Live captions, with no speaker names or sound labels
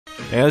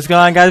Hey, what's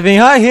going on, guys?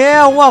 Vinnie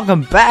here.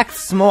 Welcome back to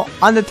some more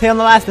Undertale. In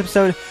the last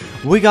episode,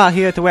 we got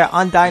here to where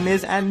Undyne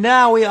is, and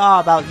now we are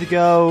about to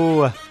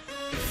go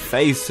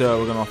face her.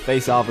 We're gonna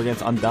face off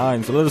against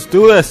Undyne, so let's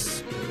do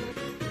this.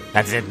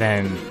 That's it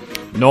then.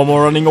 No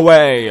more running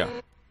away.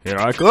 Here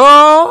I come.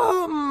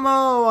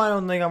 Oh, I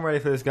don't think I'm ready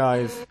for this,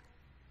 guys.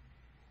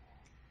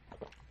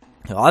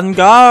 On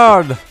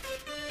guard.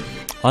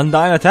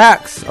 Undyne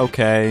attacks.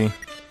 Okay.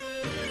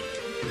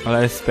 Well,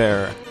 let's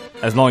spare.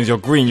 As long as you're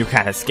green, you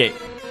can't escape.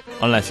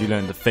 Unless you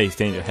learn to face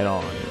danger head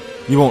on.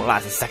 You won't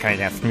last a second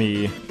against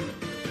me.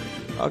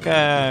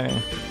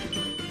 Okay.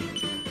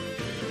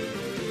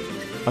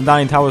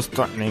 Undyne towers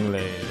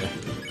threateningly.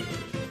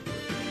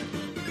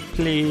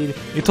 Please.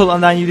 You told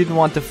Undyne you didn't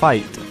want to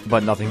fight,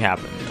 but nothing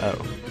happened.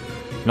 Oh.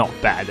 Not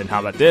bad, then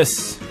how about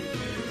this?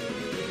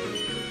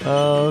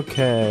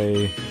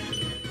 Okay.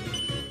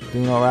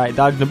 Doing alright.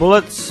 Dodging the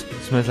bullets.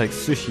 Smells like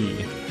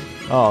sushi.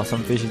 Oh,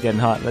 some fish is getting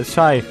hot. Let's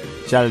try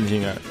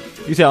challenging her.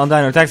 You say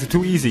Undyne attacks are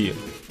too easy.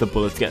 The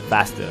bullets get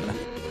faster.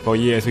 For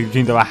years we've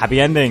dreamed of a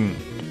happy ending.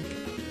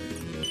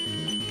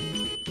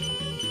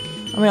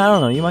 I mean, I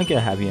don't know. You might get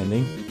a happy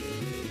ending.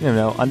 You never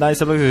know. Undyne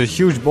subject is a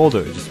huge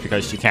boulder just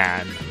because she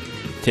can.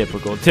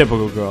 Typical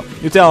girl.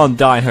 You tell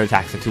Undyne her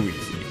attacks are too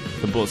easy.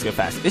 The bullets get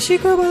faster. Is she a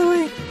girl, by the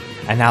way?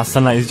 And now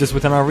sunlight is just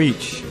within our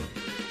reach.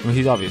 I mean,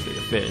 she's obviously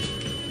a fish.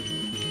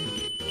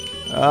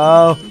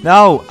 Oh,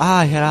 no!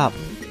 Ah, head up.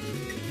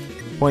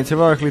 Points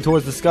heroically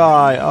towards the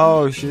sky.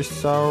 Oh, she's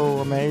so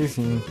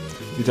amazing.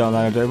 You tell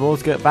Undyne her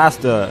bullets get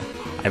faster.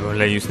 I won't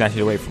let you snatch it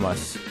away from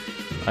us.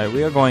 Alright,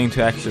 we are going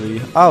to actually...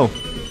 Oh!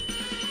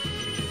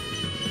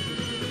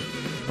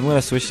 I'm going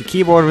to switch the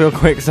keyboard real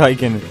quick so I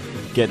can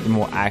get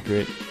more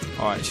accurate.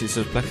 Alright, she's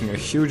just flexing a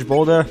huge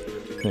boulder.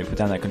 Let me put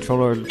down that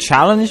controller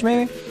challenge,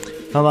 maybe?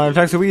 Undyne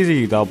attacks so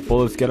easy. The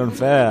bullets get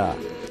unfair.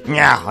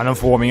 Yeah, and I'm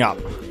forming up.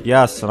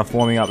 Yes, and I'm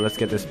forming up. Let's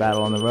get this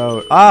battle on the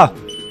road. Ah!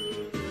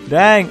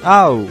 Dang!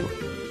 Oh!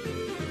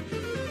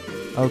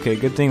 Okay,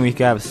 good thing we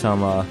have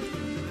some,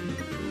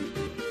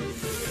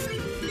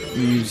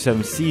 use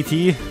some CT.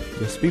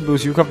 Your speed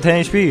boost, you recover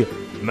 10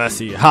 HP.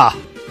 Mercy, ha!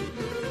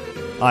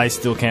 I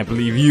still can't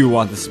believe you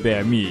want to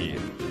spare me.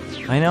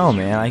 I know,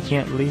 man, I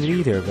can't believe it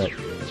either, but,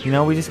 you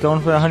know, we just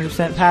going for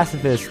 100%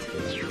 pacifist.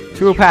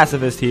 True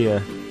pacifist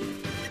here.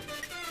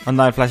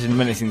 Undyne flashes a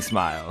menacing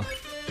smile.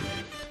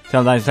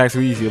 Tell Undyne's attacks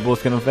are easy, the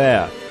bullets get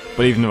unfair.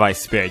 But even if I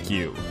spared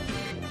you.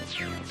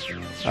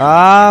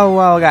 Oh,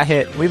 well, got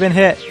hit. We've been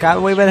hit.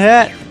 We've been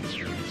hit.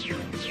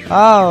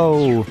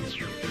 Oh.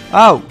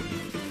 Oh.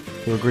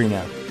 We're green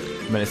now.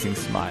 Menacing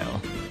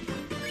smile.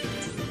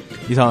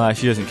 You tell her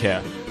she doesn't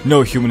care.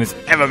 No human has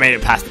ever made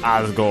it past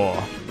Asgore.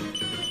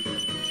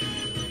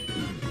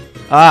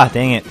 Ah,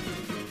 dang it.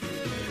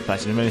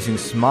 Flashing a menacing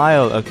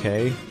smile.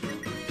 Okay.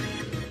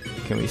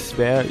 Can we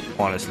spare?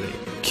 Honestly,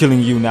 killing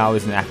you now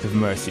is an act of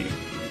mercy.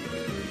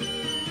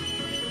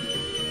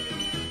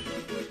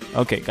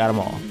 Okay, got them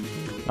all.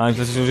 I'm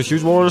just a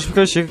huge wall just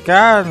because she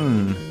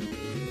can.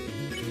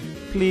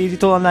 Please, you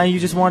told Undyne you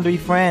just wanted to be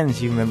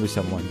friends. You remember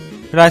someone.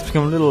 Her eyes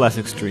become a little less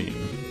extreme.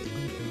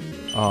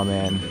 Oh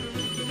man.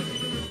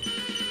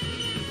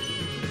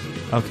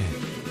 Okay.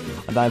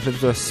 Undyne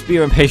flips her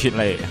spear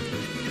impatiently.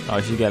 Oh,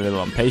 she got a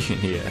little impatient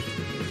here.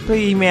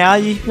 Please, man,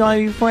 I just want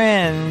to be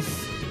friends.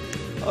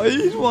 I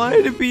just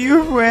wanted to be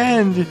your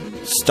friend.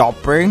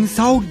 Stop being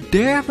so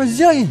damn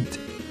resilient.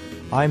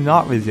 I'm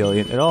not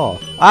resilient at all.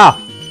 Ah!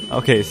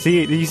 Okay,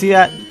 see, did you see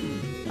that?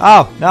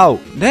 Oh, no.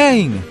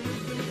 Dang!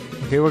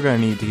 Okay, we're gonna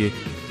need to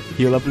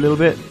heal up a little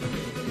bit.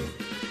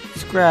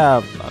 Let's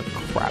grab a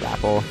crab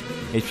apple.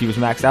 HP was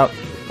maxed out.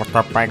 What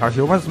the bank are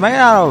humans made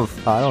out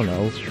of? I don't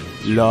know.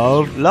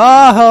 Love.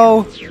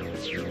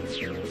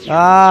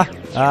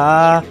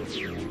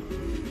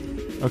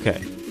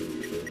 Okay.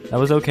 That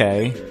was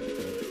okay.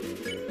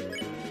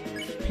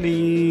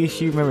 Please,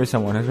 you remember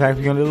someone. In fact,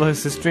 we're gonna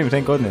lose this stream,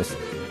 thank goodness.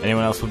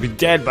 Anyone else would be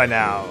dead by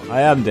now.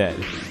 I am dead.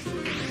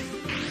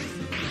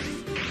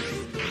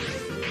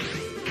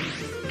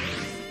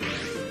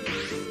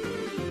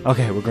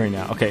 Okay, we're green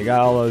now. Okay, got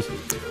all those.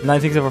 Undyne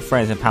thinks of her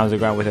friends and pounds the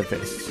ground with her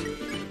fists.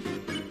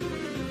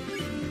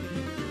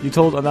 You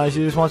told Undyne she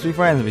just wants to be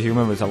friends, but she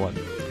remembers someone.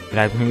 It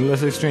had been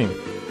less extreme.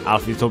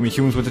 Alfie told me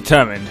humans were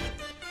determined.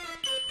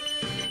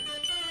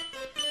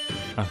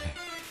 Okay.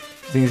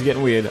 Things are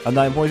getting weird.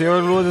 Undyne points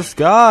her toward the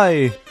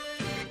sky.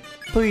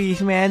 Please,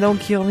 man, don't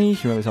kill me.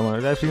 She remembers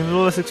someone. That's being a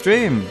little less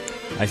extreme.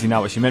 I see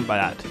now what she meant by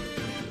that.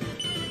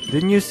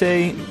 Didn't you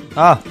say...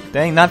 Ah,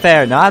 dang, not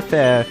fair, not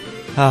fair.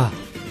 Ah.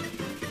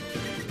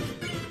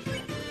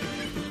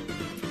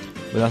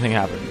 But nothing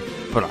happened.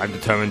 But I'm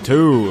determined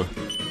too.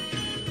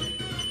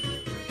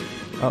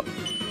 Oh.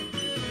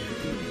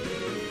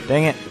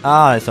 Dang it.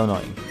 Ah, it's so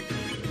annoying.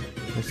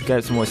 Let's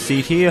get some more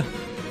seat here.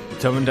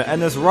 Determined to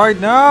end this right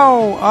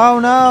now. Oh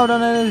no,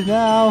 don't end this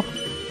now.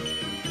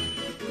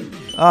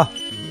 Ah.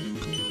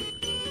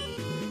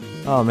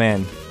 Oh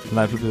man. And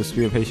I flipped the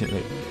spear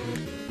patiently.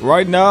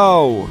 Right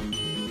now.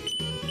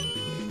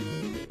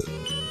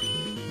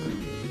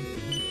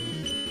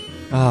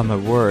 Oh my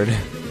word.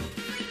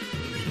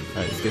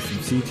 Alright, Let's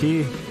get some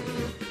CT.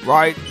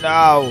 Right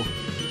now!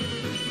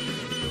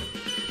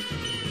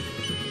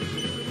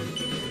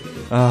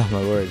 Oh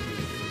my word.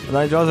 And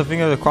then he draws a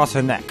finger across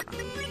her neck.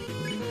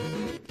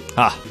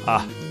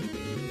 Ah.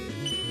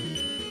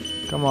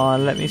 Come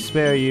on, let me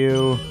spare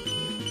you.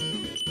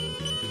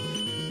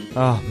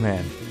 Oh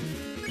man.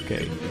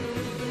 Okay.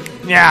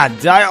 Yeah,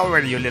 die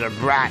already, you little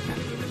brat!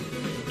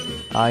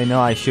 I know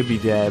I should be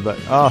dead, but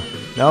oh,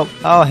 nope.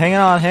 Oh, hang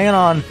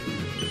on.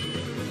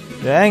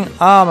 Dang,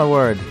 oh my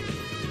word.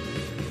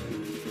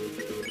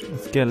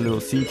 Let's get a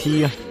little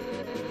CT.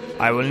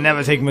 I will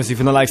never take mercy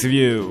from the likes of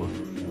you.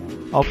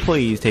 Oh,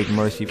 please take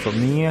mercy from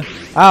me.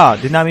 Ah,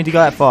 did not mean to go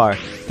that far.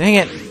 Dang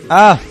it.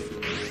 Ah,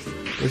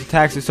 those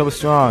attacks are so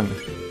strong.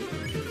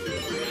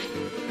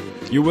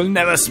 You will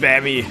never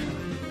spare me.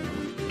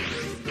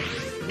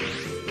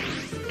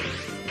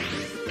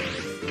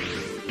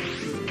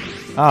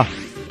 Ah,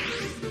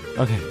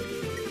 okay.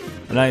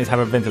 And now he's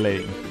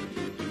hyperventilating.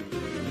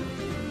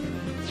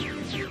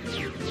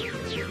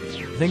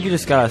 I think you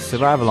just gotta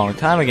survive a long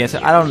time against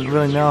it. I don't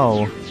really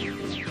know.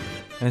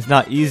 And it's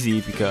not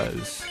easy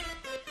because...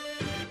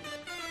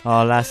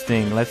 Oh, last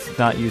thing. Let's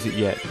not use it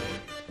yet.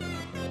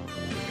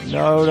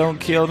 No, don't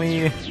kill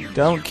me.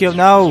 Don't kill...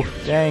 No!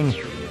 Dang.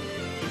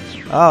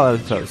 Oh, that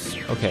was close.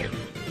 Okay.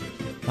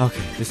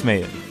 Okay, just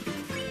made it.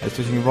 I was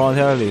switching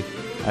involuntarily.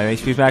 I'm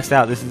HP maxed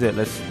out. This is it.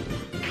 Let's...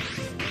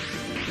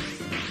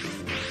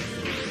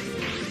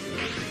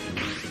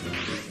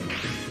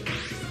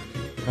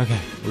 Okay,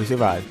 we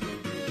survived.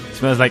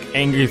 Smells like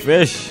angry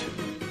fish.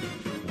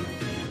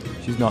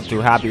 She's not too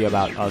happy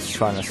about us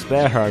trying to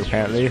spare her,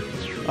 apparently.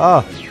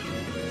 Oh.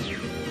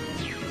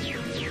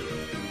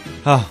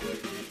 Oh.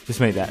 Just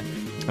made that.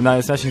 And now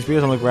it's smashing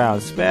spears on the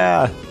ground.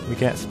 Spare! We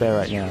can't spare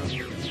right now.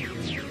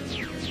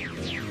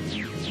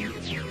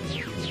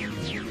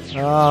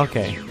 Oh,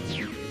 okay.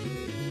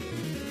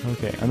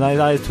 Okay. And now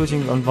that is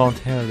twitching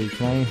involuntarily.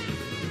 Can I...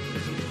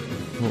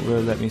 Won't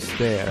really let me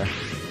spare.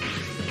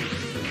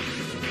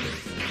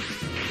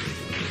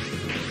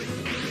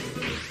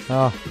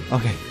 Oh,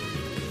 okay.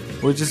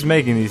 We're just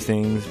making these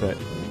things, but...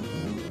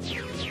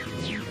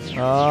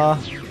 Oh,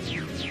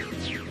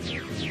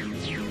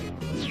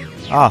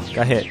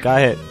 got hit. Got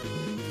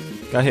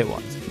hit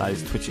once. Now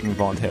he's twitching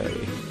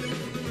involuntarily.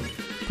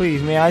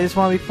 Please, man, I just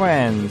want to be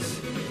friends.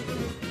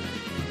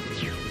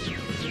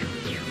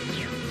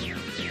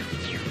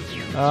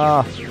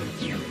 I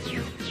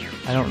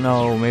don't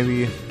know,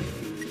 maybe...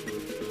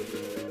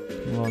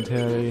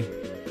 Involuntarily...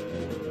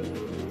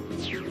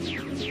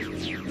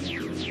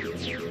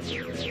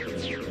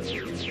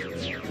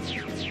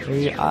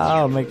 Maybe,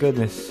 oh my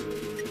goodness.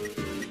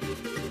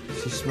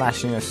 She's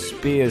smashing her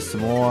spears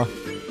some more.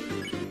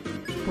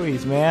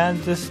 Please,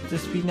 man, just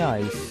be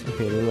nice.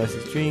 Okay, a little less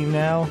extreme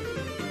now.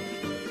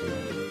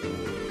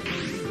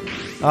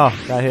 Oh,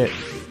 got hit.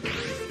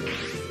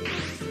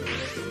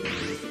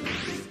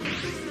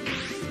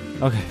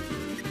 Okay.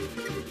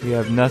 We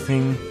have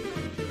nothing.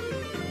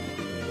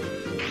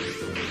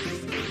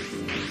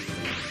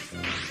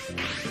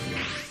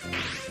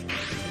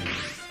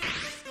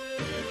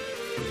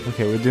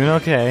 Okay, we're doing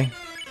okay.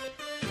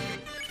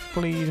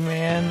 Please,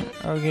 man.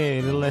 Okay,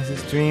 a little less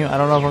extreme. I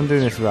don't know if I'm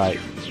doing this right.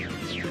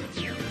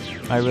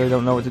 I really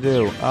don't know what to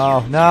do.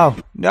 Oh, no!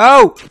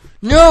 No!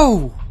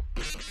 No!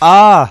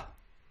 Ah!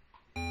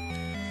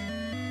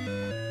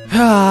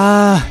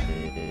 Ah!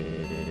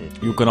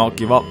 You cannot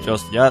give up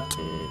just yet.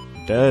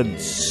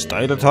 Dead,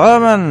 stay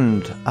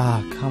determined!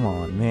 Ah, come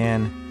on,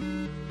 man.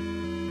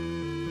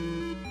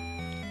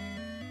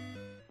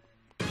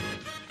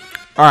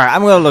 Alright,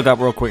 I'm gonna look up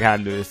real quick how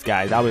to do this,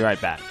 guys. I'll be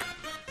right back.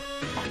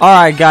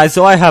 Alright, guys,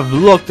 so I have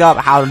looked up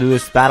how to do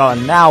this battle,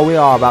 and now we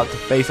are about to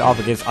face off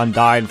against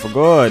Undyne for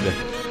good.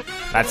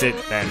 That's it,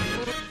 then.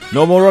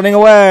 No more running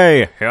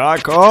away! Here I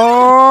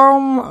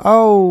come!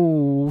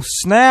 Oh,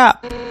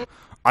 snap!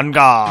 On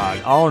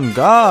guard! On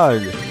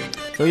guard!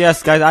 So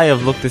yes, guys, I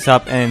have looked this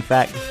up, and in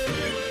fact,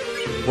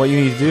 what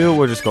you need to do,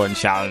 we're just going to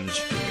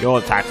challenge. Your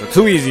attacks are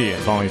too easy.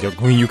 As long as you're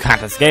green, you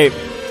can't escape.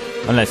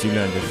 Unless you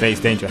learn to face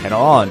danger head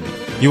on.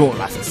 You won't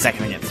last a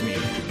second against me.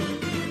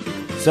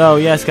 So,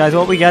 yes, guys,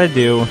 what we gotta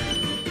do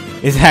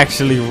is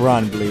actually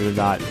run, believe it or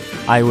not.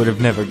 I would have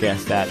never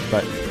guessed that,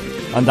 but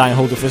Undyne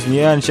holds her fist in the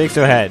air and shakes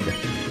her head.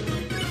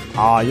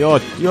 Ah, your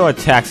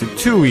attacks are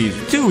too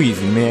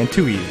easy, man,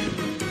 too easy.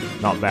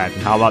 Not bad.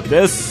 How about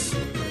this?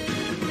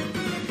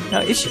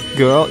 Now, is she a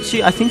girl?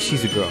 I think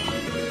she's a girl.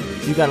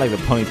 She's got like the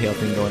ponytail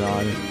thing going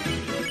on.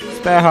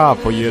 Spare her.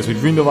 For years we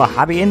dreamed of a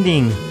happy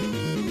ending.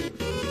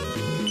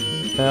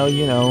 Well,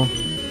 you know.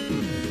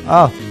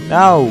 Oh,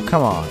 no,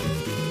 come on.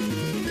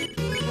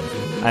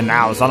 And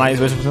now sunlight is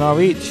within our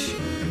reach.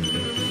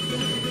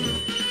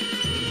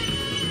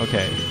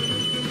 Okay.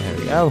 There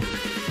we go.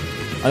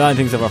 Undyne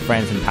thinks of our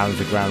friends and pounds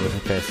the ground with her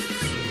fists.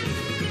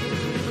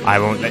 I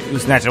won't let you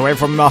snatch away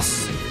from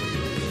us.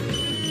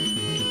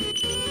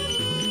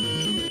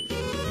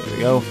 Here we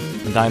go.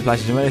 Undyne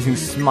flashes a menacing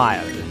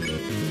smile.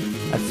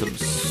 That's some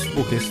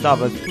spooky stuff,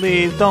 but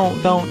please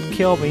don't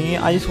kill me.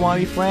 I just want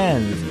to be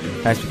friends.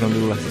 That's become a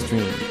little less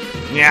extreme.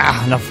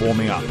 Yeah, enough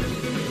warming up.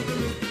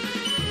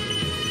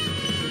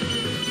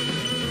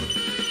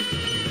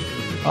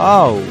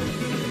 Oh.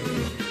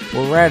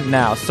 We're red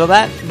now. So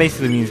that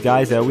basically means,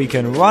 guys, that we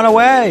can run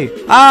away.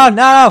 Oh,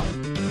 no!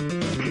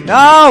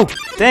 No!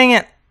 Dang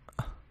it!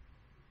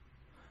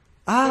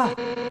 Ah!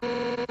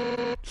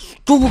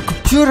 Stupid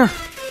computer!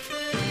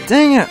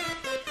 Dang it!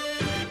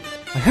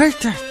 I hate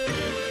that!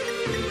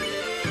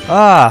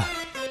 Ah!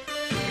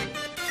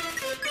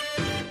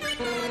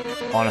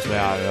 Honestly,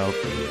 I don't know.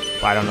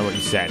 I don't know what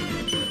you said.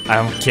 I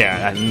don't care.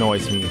 That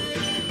annoys me.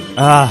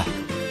 Ah!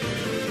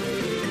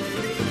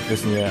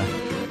 Listen, yeah.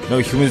 No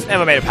humans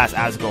ever made it past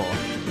Asgore.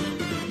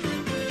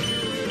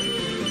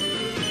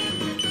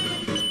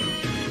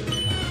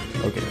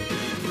 Okay.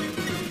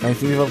 Thanks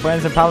to evil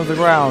friends and pounds the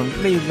ground.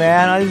 Please,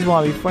 man, I just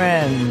want to be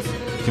friends.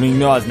 Can we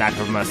ignore his knack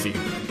of mercy?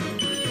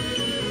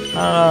 I don't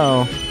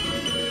know.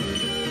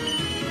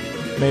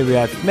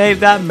 Maybe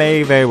that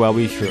may very well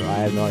be true. I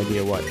have no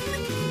idea what.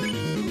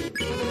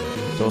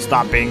 So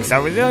stop being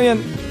so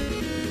resilient.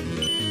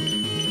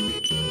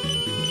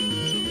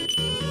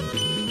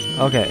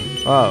 Okay.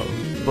 Oh,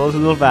 both a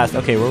little fast.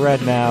 Okay, we're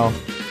red now.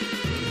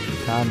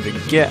 Time to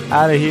get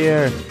out of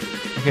here.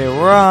 Okay,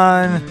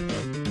 run.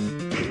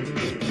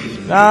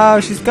 No,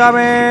 she's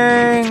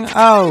coming.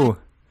 Oh.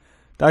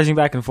 Dodging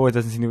back and forth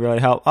doesn't seem to really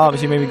help. Oh,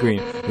 she made me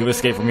green. You've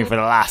escaped from me for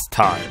the last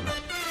time.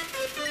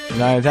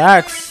 9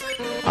 attacks.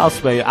 I'll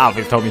spare you out if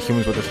you told me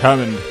humans were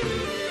determined.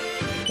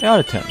 They are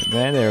determined,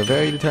 man. They are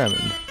very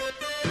determined.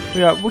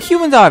 Well,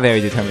 humans are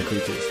very determined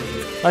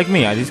creatures. Like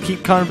me, I just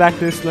keep coming back to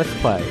this Let's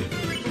Play.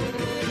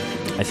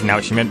 I see now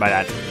what she meant by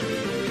that.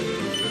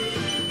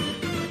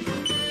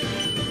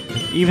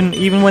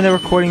 Even when the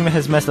recording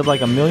has messed up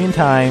like a million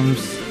times,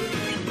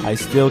 I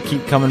still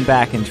keep coming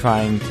back and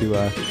trying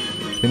to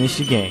finish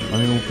the game. I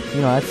mean,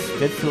 you know,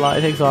 it's a lot.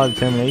 It takes a lot of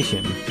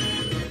determination.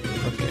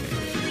 Okay.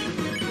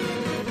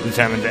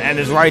 Determined to end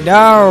this right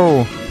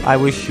now. I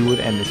wish you would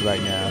end this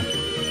right now.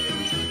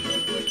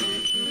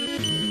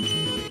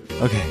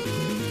 Okay.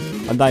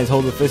 Undyne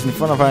holds the fist in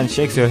front of her and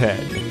shakes her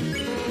head.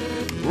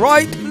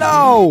 Right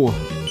now!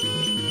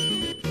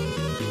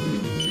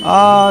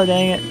 Oh,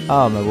 dang it.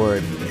 Oh, my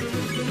word.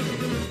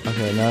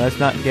 Okay, no, let's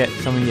not get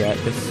someone yet.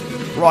 Just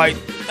right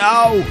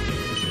now!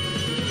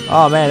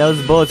 Oh, man,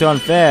 those bullets are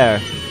unfair.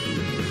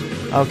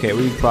 Okay,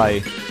 we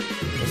probably...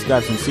 Let's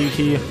grab some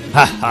CT.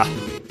 Ha ha!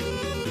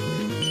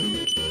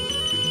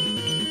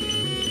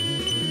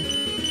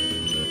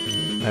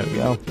 There we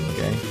go.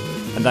 Okay.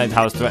 Undyne's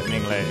house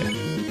threateningly.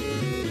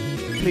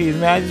 Please,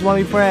 man, I just want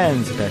to be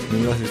friends. That's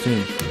me, what's the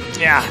stream?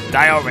 Yeah,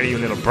 die already, you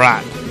little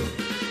brat.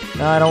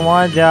 No, I don't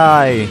want to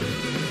die.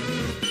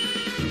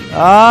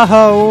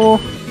 Oh!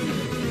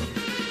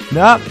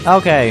 Nope,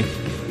 okay.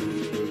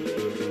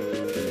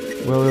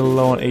 We're a little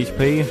low on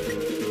HP.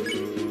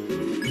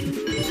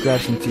 Let's grab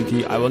some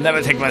TT. I will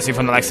never take mercy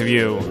from the likes of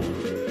you.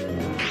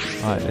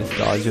 Alright, let's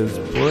dodge those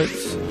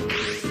bullets.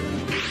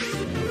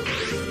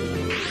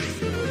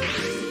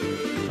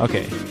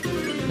 Okay.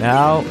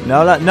 Now,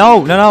 no!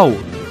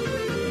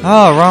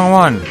 Oh, wrong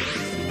one.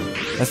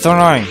 That's so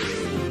annoying.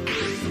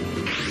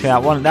 Okay,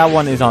 that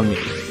one is on me.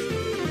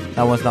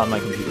 That one's not my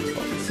computer's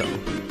fault, so.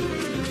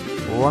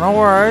 Run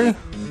away.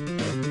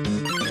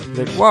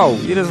 Like, whoa,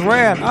 you just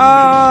ran.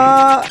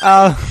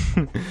 Ah!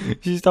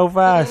 She's so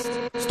fast.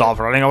 Stop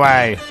running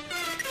away.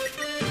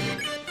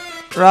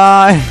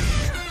 Right.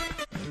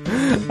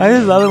 I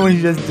just love it when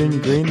she just turns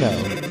green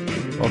though.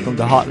 Welcome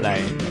to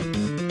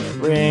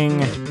Hotline. Ring.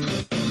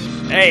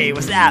 Hey,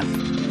 what's up?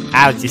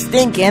 I was just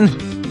thinking,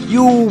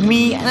 you,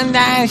 me, and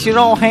I should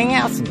all hang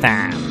out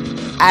sometime.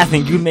 I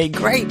think you'd make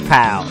great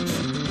pals.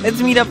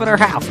 Let's meet up at her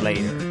house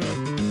later.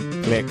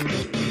 Click.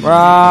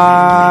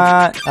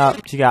 Right. Oh,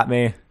 she got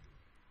me.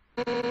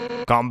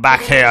 Come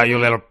back here, you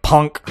little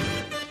punk.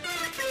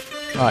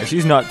 Alright,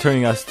 she's not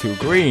turning us to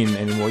green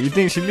anymore. You'd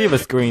think she'd leave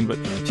us green, but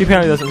she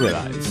apparently doesn't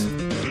realize.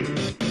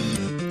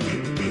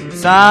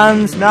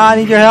 Sans, nah, I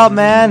need your help,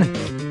 man.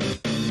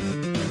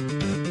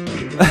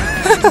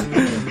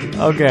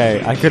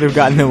 Okay, I could have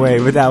gotten away,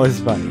 but that was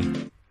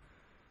funny.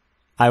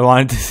 I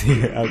wanted to see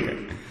her. Okay.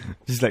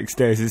 Just like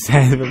stares his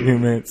hand for a few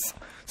minutes.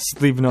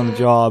 Sleeping on the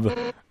job.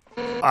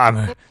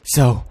 I'm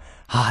so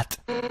hot.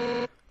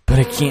 But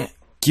I can't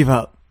give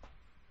up.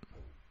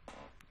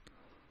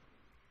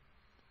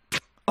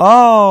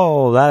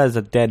 Oh, that is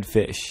a dead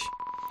fish.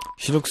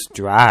 She looks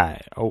dry.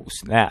 Oh,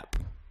 snap.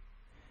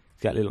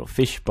 It's got little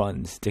fish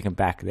buns sticking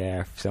back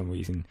there for some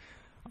reason.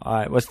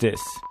 Alright, what's this?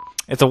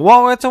 It's a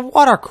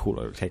water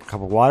cooler. Take a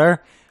cup of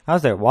water.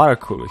 How's there a water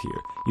cooler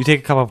here? You take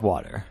a cup of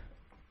water.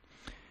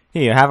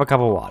 Here, have a cup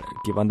of water.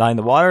 Give Undyne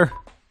the water?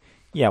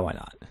 Yeah, why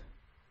not?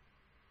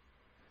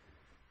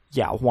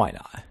 Yeah, why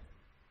not?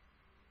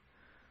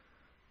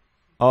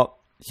 Oh,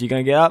 she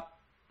gonna get up?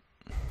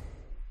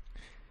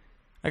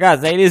 I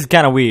gotta say, it is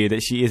kind of weird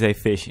that she is a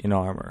fish in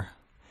armor. I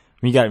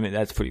mean, you gotta admit,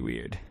 that's pretty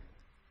weird.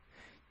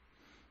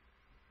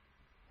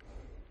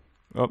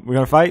 Oh, we're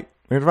gonna fight?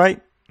 We're gonna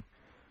fight?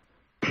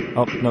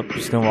 Oh, nope,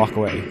 just gonna walk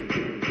away.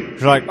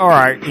 She's like,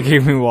 alright, you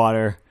gave me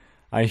water.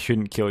 I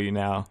shouldn't kill you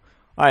now.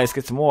 Alright, let's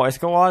get some more. Let's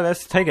go water.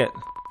 Let's take it.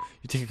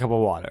 You take a cup of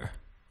water.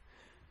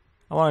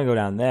 I want to go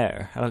down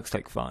there. That looks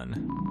like fun.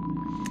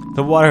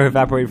 The water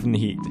evaporated from the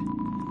heat.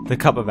 The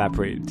cup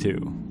evaporated too.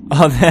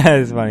 Oh, that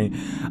is funny.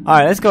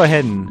 Alright, let's go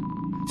ahead and...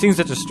 Seeing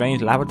such a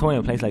strange laboratory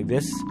in a place like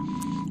this,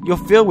 you're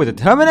filled with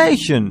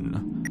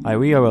determination! Alright,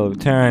 we will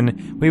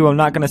return. We were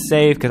not gonna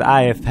save because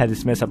I have had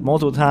this mess up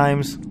multiple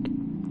times.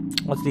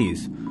 What's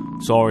these?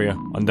 Sorry,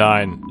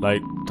 Undyne,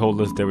 like,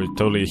 told us there was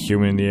totally a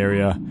human in the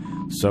area.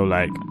 So,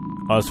 like,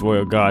 us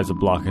royal guards are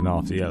blocking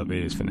off the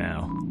elevators for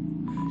now.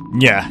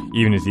 Yeah,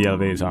 even if the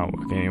elevators aren't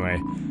working anyway.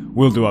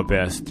 We'll do our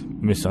best,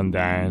 Miss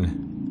Undyne.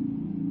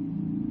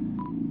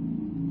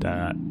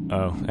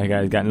 Oh, that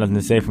guy's got nothing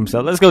to say for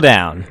himself. Let's go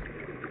down.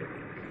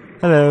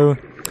 Hello.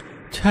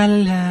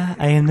 Tra-la-la,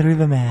 I am the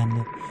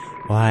riverman.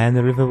 Why I am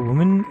the river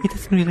woman, it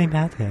doesn't really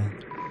matter.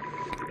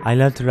 I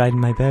love to ride in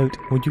my boat.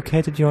 Would you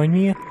care to join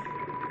me?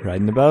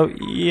 Ride in the boat?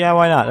 Yeah,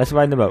 why not? Let's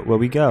ride in the boat. Where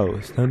we go?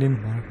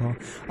 Snowden, waterfall.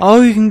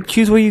 Oh, you can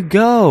choose where you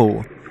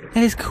go.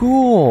 That is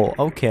cool.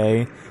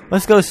 Okay.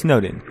 Let's go to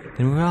Snowden.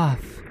 Then we're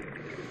off.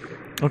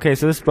 Okay,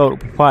 so this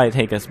boat will probably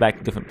take us back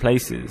to different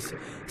places.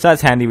 So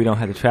that's handy, we don't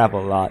have to travel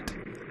a lot.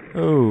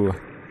 Oh,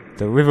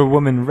 the river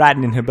woman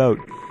riding in her boat.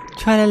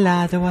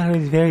 Tra-la-la, the water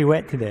is very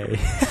wet today.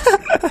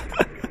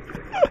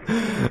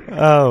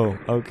 Oh,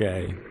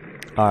 okay.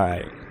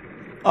 Alright.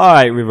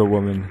 Alright, river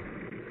woman.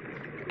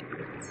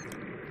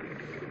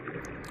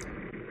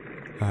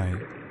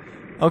 Alright.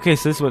 Okay,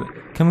 so this is what...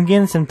 Come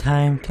again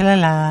sometime.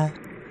 Tra-la-la.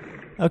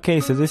 Okay,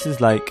 so this is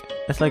like...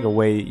 That's like a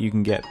way you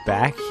can get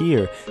back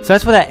here. So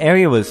that's what that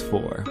area was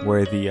for.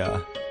 Where the,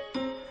 well,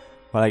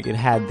 like, it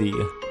had the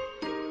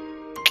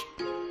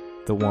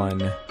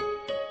one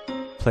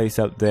place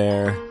up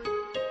there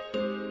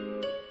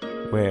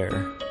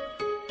where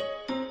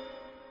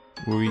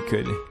we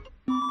could...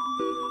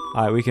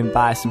 Alright, we can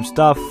buy some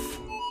stuff.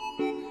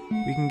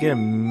 We can get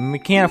we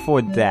can't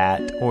afford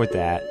that or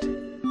that.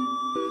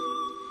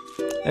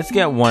 Let's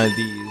get one of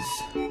these.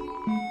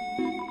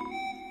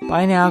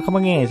 Buy now, come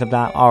again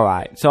sometime.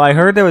 Alright, so I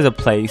heard there was a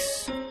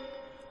place.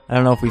 I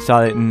don't know if we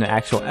saw it in the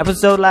actual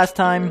episode last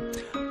time,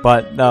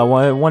 but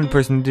one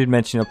person did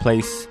mention a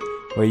place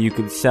where you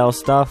could sell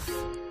stuff.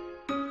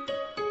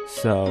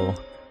 So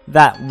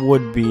that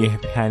would be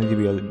handy to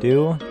be able to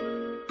do.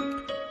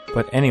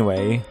 But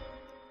anyway,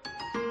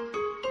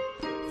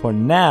 for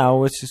now,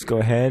 let's just go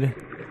ahead,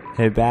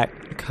 head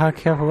back.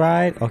 Careful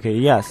ride. Okay,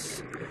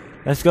 yes.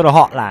 Let's go to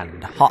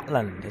Hotland.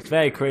 Hotland. It's a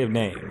very creative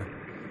name.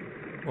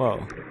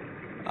 Whoa.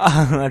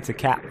 Oh, that's a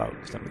cat boat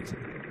for some reason.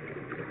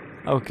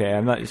 Okay,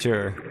 I'm not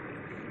sure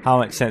how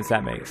much sense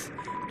that makes.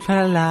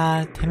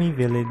 Tra-la-la, Temmie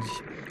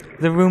Village.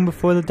 The room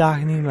before the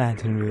darkening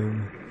lantern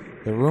room.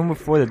 The room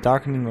before the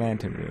darkening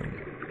lantern room.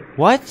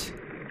 What?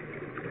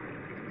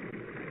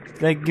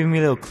 It's like giving me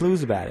little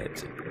clues about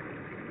it.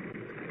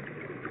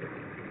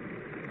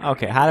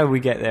 Okay, how did we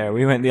get there?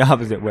 We went the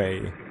opposite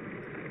way.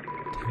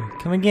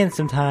 Come again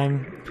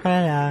sometime.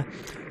 Tra-la-la.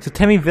 So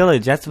Temmie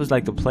Village, that was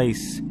like the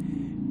place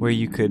where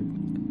you could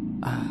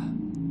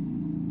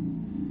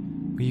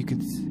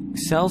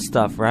sell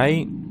stuff,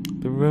 right?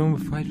 The room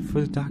right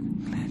before the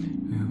darkening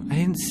lantern room. I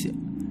didn't see...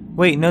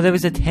 Wait, no, there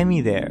was a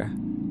Temmie there.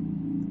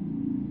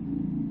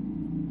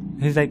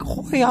 He's like,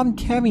 "Hoi, I'm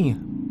Temmie."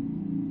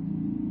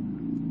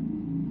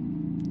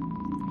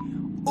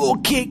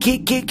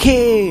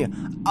 Okay.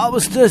 I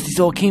was thirsty,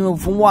 so I came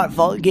over from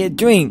Waterfall to get a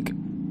drink.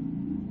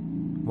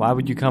 Why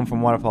would you come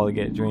from Waterfall to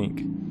get a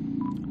drink?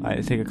 Alright,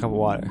 let's take a cup of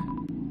water.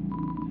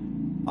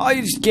 Are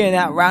you just getting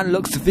that around and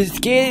look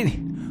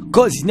sophisticated?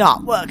 Cause it's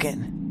not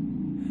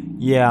working.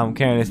 Yeah, I'm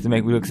carrying this to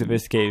make me look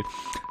sophisticated.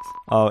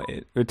 Oh,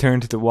 it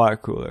returned to the water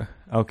cooler.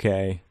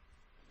 Okay.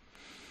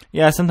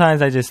 Yeah,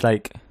 sometimes I just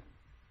like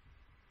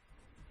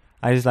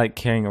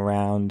carrying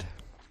around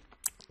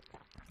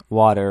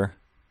water.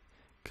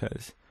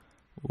 Cause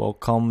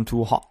welcome to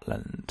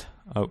Hotland.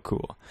 Oh,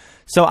 cool.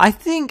 So I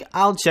think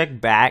I'll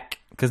check back,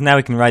 because now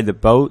we can ride the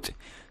boat.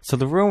 So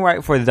the room right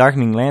before the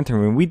darkening lantern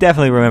room, we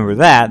definitely remember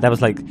that. That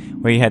was like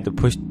where you had to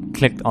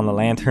click on the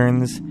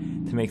lanterns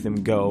to make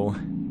them go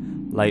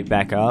light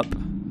back up.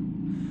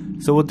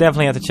 So we'll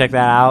definitely have to check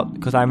that out,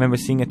 because I remember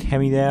seeing a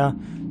Temmie there.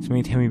 So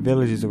many Temmie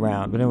villages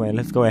around. But anyway,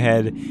 let's go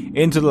ahead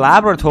into the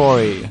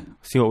laboratory.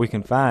 See what we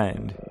can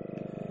find.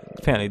 It's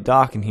apparently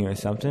dark in here or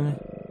something.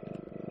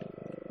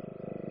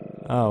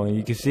 Oh, and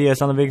you can see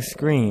us on the big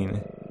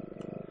screen.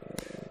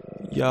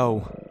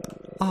 Yo.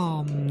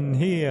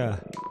 Here.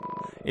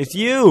 It's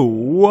you!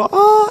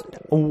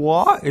 What?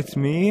 What? It's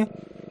me?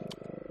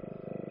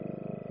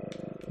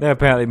 They're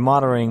apparently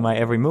monitoring my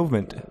every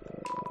movement.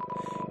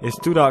 It's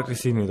too dark to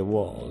see near the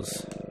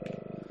walls.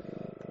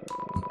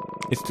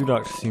 It's too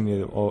dark to see near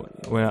the... Oh,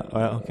 well,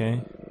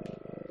 okay.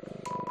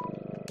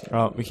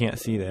 Oh, we can't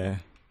see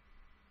there.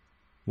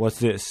 What's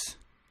this?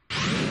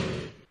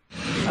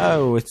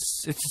 Oh,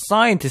 it's a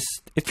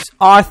scientist. It's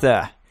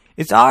Arthur.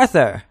 It's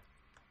Arthur.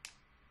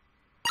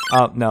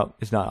 Oh, no,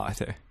 it's not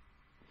Arthur.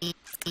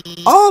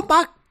 Oh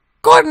my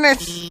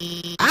goodness!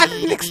 I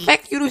didn't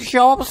expect you to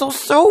show up so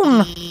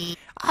soon.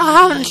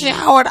 I haven't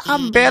showered.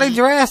 I'm barely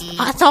dressed.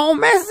 It's all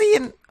messy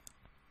and...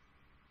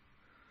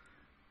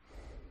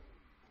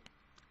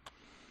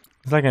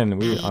 It's like a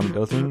weird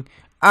Undertale thing.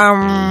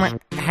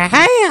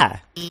 Hey!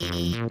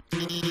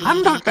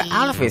 I'm Dr.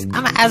 Alphys.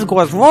 I'm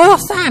Asgore's royal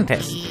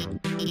scientist.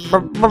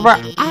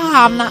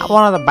 I'm not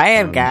one of the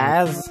bad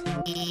guys.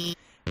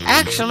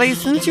 Actually,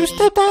 since you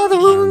stepped out of the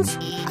ruins,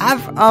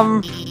 I've,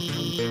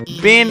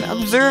 been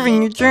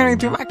observing your journey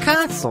through my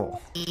console.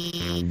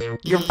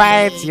 Your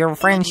fights, your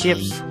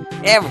friendships,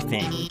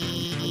 everything.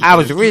 I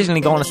was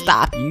originally going to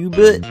stop you,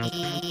 but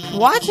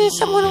watching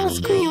someone on the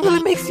screen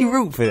really makes you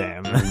root for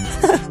them.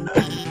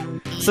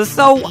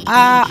 So,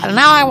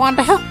 now I want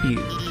to help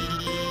you.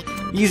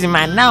 Using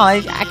my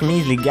knowledge, I can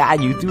easily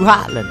guide you through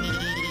Hotland.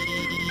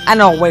 I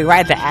know a way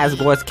right to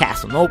Asgore's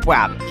castle, no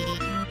problem.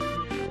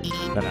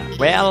 But,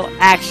 well,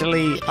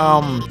 actually,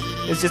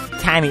 it's just a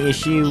tiny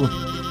issue.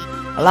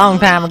 A long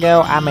time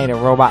ago, I made a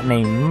robot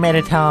named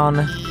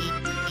Metaton.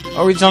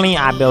 Originally,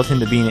 I built him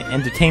to be an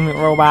entertainment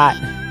robot.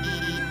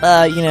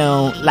 You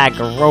know, like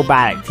a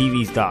robotic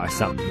TV star or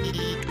something.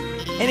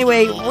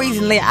 Anyway,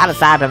 recently I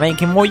decided to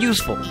make him more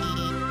useful.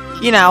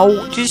 You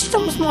know, just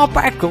some small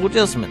practical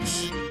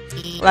adjustments.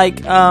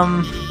 Like,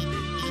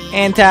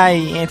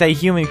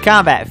 anti-human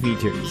combat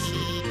features.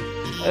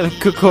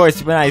 Of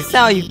course, when I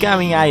saw you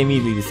coming, I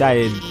immediately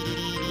decided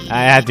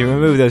I had to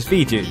remove those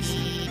features.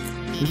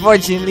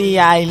 Unfortunately,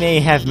 I may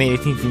have made a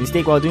teensy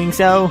mistake while doing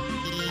so.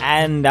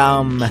 And,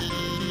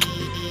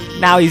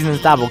 now he's an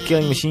unstoppable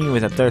killing machine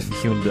with a thirst for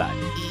human blood.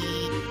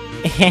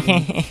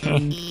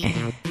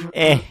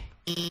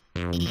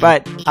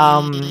 But,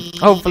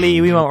 hopefully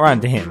we won't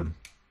run to him.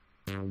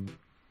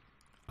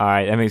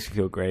 Alright, that makes me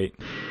feel great.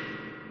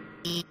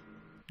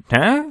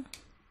 Huh?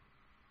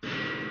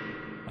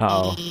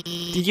 Uh-oh.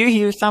 Did you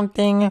hear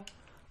something?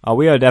 Oh,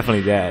 we are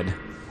definitely dead.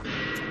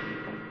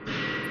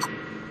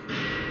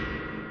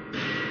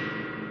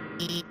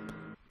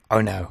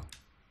 Oh no.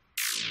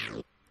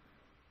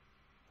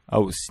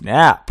 Oh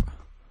snap.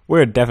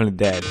 We're definitely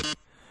dead.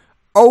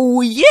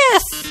 Oh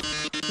yes!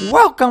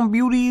 Welcome,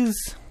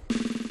 beauties!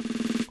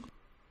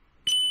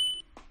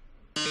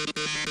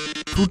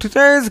 To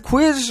today's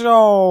quiz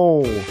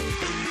show!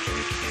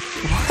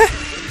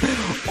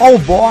 Oh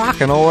boy, I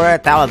can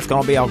already tell it's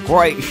gonna be a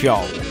great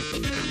show.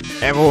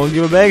 Everyone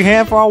give a big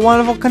hand for our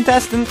wonderful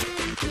contestant.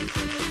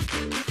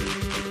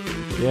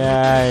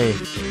 Yay.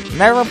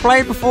 Never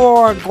played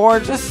before,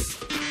 gorgeous.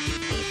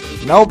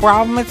 No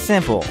problem, it's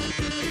simple.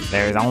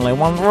 There's only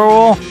one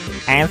rule.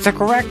 Answer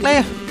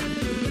correctly.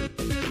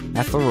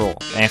 That's the rule.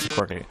 Answer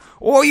correctly,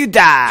 or you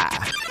die.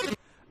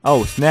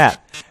 Oh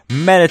snap.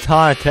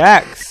 Metaton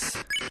attacks.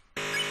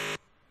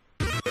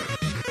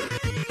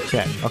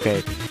 Check.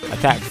 Okay.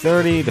 Attack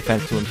 30,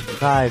 defense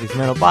 255. His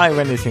mental body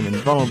renders him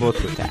invulnerable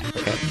to attack.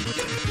 Okay.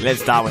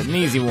 Let's start with an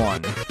easy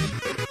one.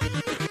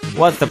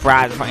 What's the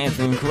prize for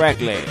answering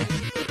correctly?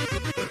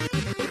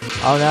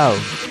 Oh no.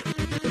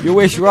 You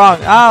wish wrong.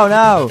 Oh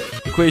no.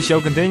 The quiz show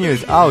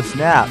continues. Oh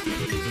snap.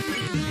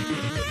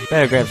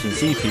 Better grab some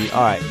CP.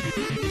 Alright.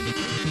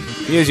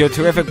 Here's your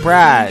terrific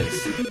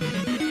prize.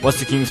 What's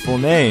the king's full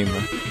name?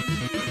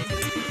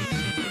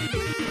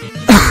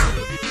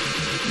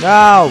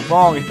 No,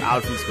 wrong.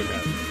 I'll teach you that.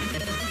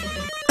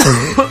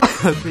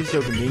 Quiz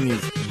show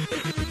continues.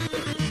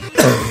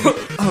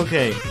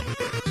 Okay.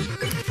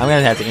 I'm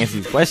gonna have to answer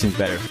these questions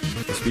better.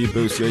 The speed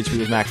boost, your HP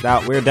is maxed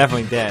out. We're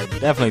definitely dead.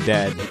 Definitely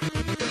dead.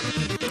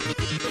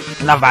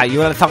 Enough about you,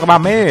 let's talk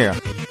about me.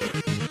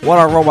 What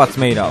are robots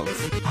made of?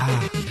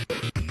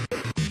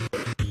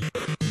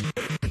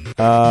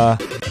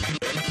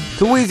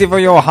 Too easy for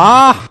you,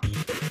 huh?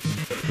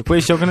 The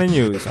quiz show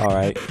continues.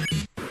 Alright.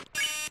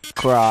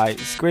 Cry.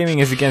 Screaming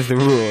is against the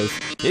rules.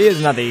 Here's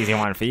another easy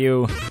one for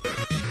you.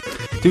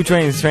 Two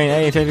trains, train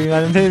A and train B,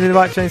 to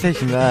the train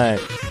station.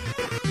 Alright.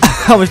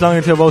 How much longer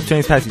until both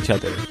trains pass each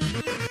other?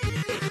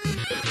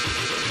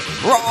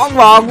 Wrong,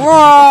 wrong,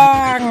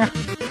 wrong!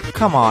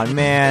 Come on,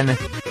 man.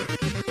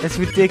 That's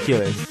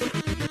ridiculous.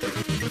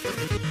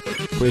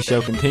 Quiz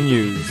show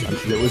continues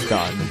until it was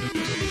done.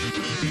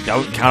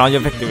 Don't count on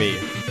your victory.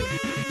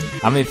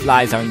 How many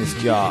flies are in this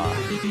jar?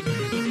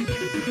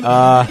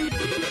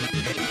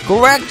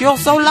 Correct, you're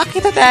so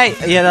lucky today!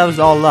 Yeah, that was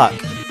all luck.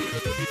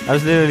 That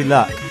was literally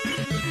luck.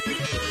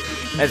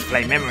 Let's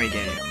play memory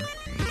game.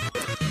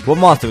 What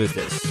monster is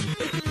this?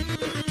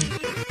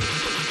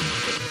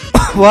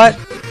 What?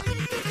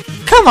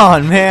 Come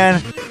on,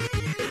 man!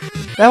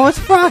 That was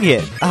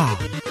Frogget! Oh.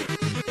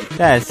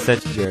 That is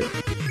such a jerk.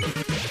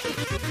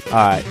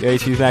 Alright, your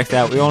HP's maxed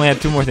out. We only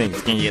have 2 more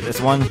things. Can you get this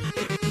one?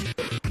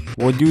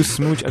 Would you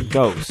smooch a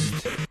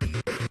ghost?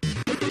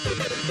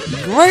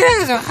 Great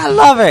answer! I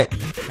love it!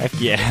 Heck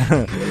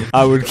yeah.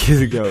 I would kiss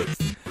a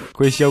ghost.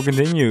 Quiz show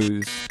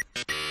continues.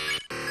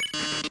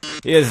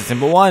 Here's a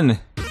simple one.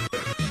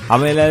 How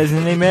many letters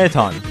in the name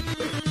Metaton?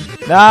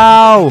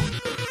 No!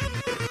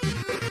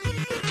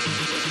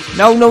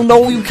 No, no,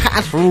 no, you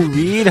can't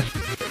read.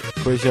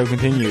 Quiz show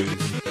continues.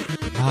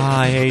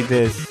 Ah, I hate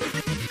this.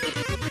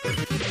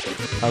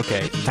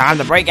 Okay, time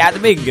to break out the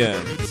big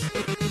guns.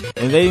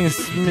 Invading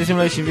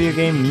simulation video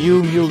game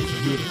NOOB.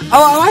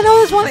 Oh, I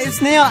know this one. It's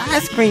snail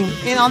ice cream.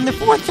 And on the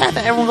 4th chapter,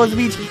 everyone goes to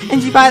the beach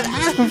and she buys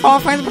ice cream for all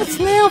her friends, but it's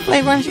snail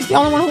flavor, and she's the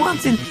only one who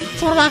wants it.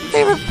 It's one of my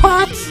favorite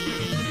parts.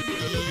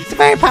 It's a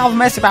very powerful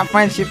message about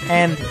friendship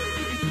and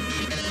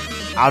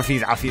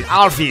Alphys.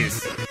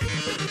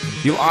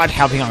 You aren't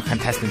helping our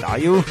contestant, are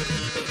you?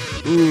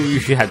 Ooh, you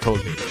should have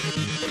told me.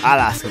 I'll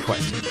ask a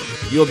question.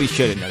 You'll be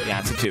sure to know the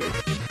answer too.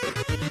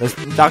 Does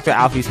Dr.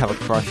 Alphys have a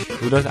crush?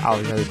 Who does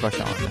Alphys have a crush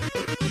on?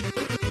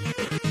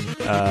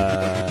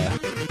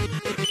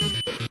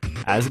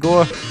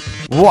 Asgore?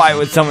 Why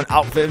would someone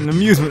outfit an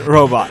amusement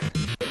robot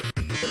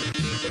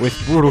with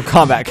brutal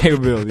combat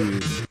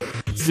capabilities?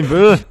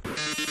 Simple.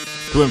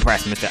 To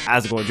impress Mr.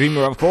 Asgore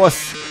Dreamer, of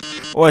course.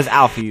 Or as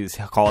Alphys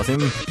calls him,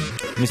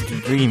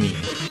 Mr. Dreamy.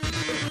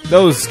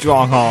 Those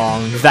strong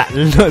arms, that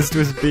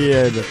lustrous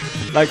beard.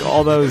 Like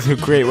all those who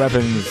create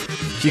weapons,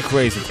 she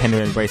craves the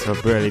tender embrace of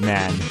a burly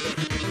man.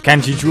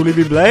 Can she truly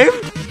be blamed?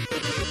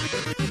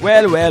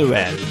 Well.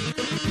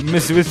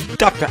 With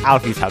Dr.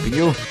 Alphys helping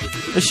you,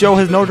 the show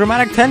has no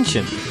dramatic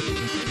tension.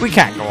 We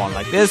can't go on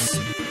like this.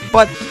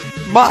 But,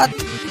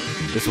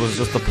 this was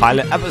just a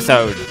pilot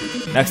episode.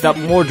 Next up,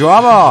 more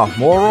drama,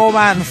 more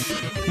romance,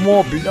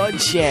 more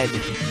bloodshed.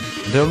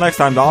 Until next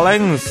time,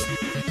 darlings.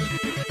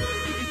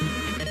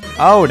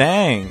 Oh,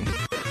 dang.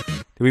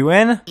 Did we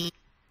win?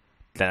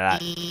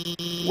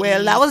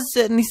 well, that was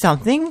certainly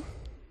something.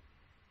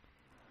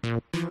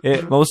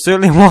 It most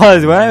certainly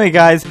was. Well, anyway,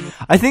 guys,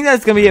 I think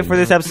that's going to be it for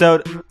this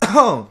episode.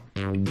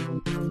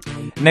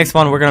 Next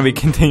one, we're going to be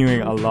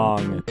continuing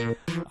along.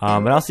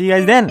 But I'll see you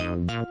guys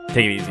then.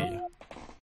 Take it easy.